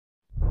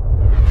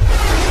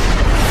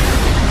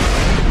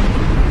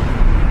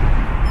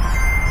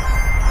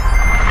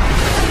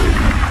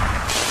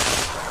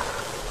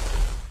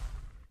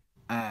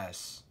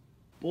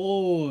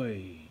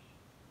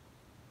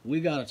we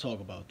gotta talk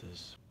about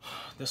this.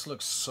 This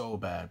looks so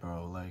bad,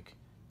 bro. Like,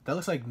 that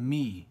looks like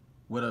me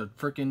with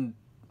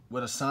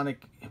a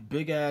Sonic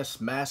big ass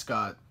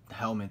mascot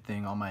helmet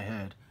thing on my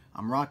head.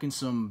 I'm rocking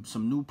some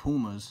new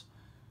Pumas,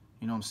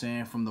 you know what I'm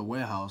saying, from the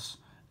warehouse.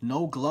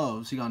 No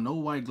gloves. He got no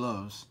white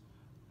gloves.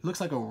 He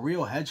looks like a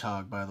real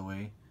hedgehog, by the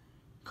way.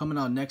 Coming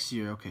out next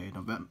year, okay,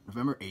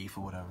 November 8th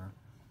or whatever.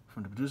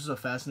 From the producers of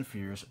Fast and the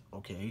Furious,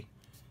 okay.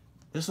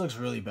 This looks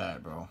really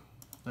bad, bro.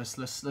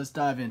 Let's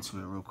dive into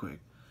it real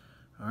quick.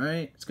 All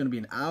right, it's gonna be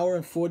 1 hour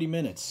and 40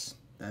 minutes.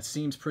 That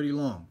seems pretty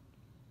long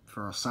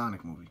for a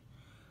Sonic movie.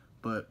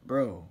 But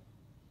bro,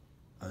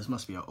 this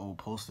must be an old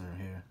poster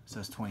here. It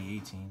says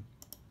 2018.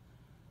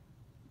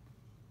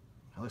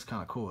 That looks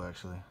kind of cool,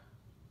 actually.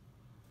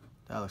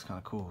 That looks kind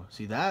of cool.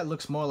 See, that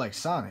looks more like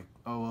Sonic.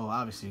 Oh well,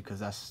 obviously,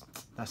 because that's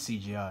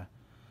CGI,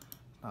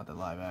 not the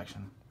live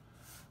action.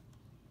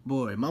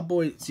 Boy, my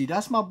boy. See,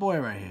 that's my boy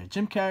right here.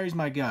 Jim Carrey's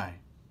my guy.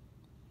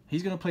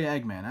 He's gonna play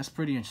Eggman. That's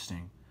pretty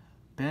interesting.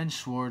 Ben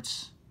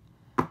Schwartz,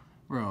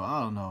 bro.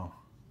 I don't know.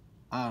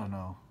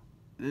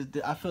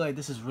 I feel like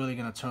this is really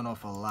gonna turn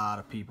off a lot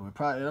of people. It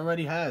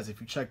already has.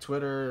 If you check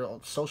Twitter,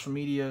 social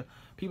media,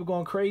 people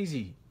going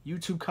crazy.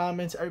 YouTube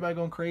comments, everybody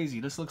going crazy.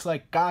 This looks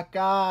like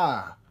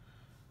caca,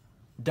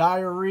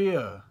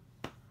 diarrhea,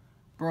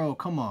 bro.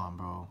 Come on,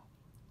 bro.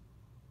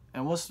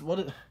 And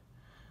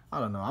I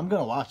don't know. I'm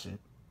gonna watch it.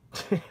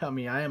 I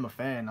mean, I am a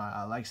fan.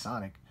 I like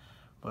Sonic,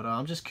 but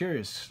I'm just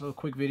curious. A little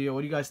quick video.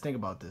 What do you guys think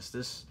about this?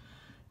 This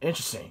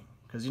interesting,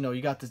 because you know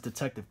you got this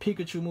Detective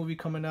Pikachu movie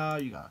coming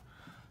out. You got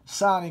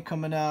Sonic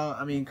coming out.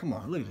 I mean, come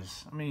on, look at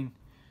this. I mean,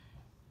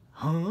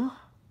 huh?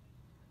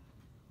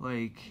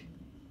 Like,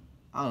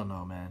 I don't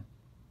know, man.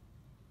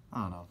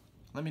 I don't know.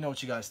 Let me know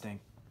what you guys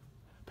think.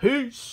 Peace.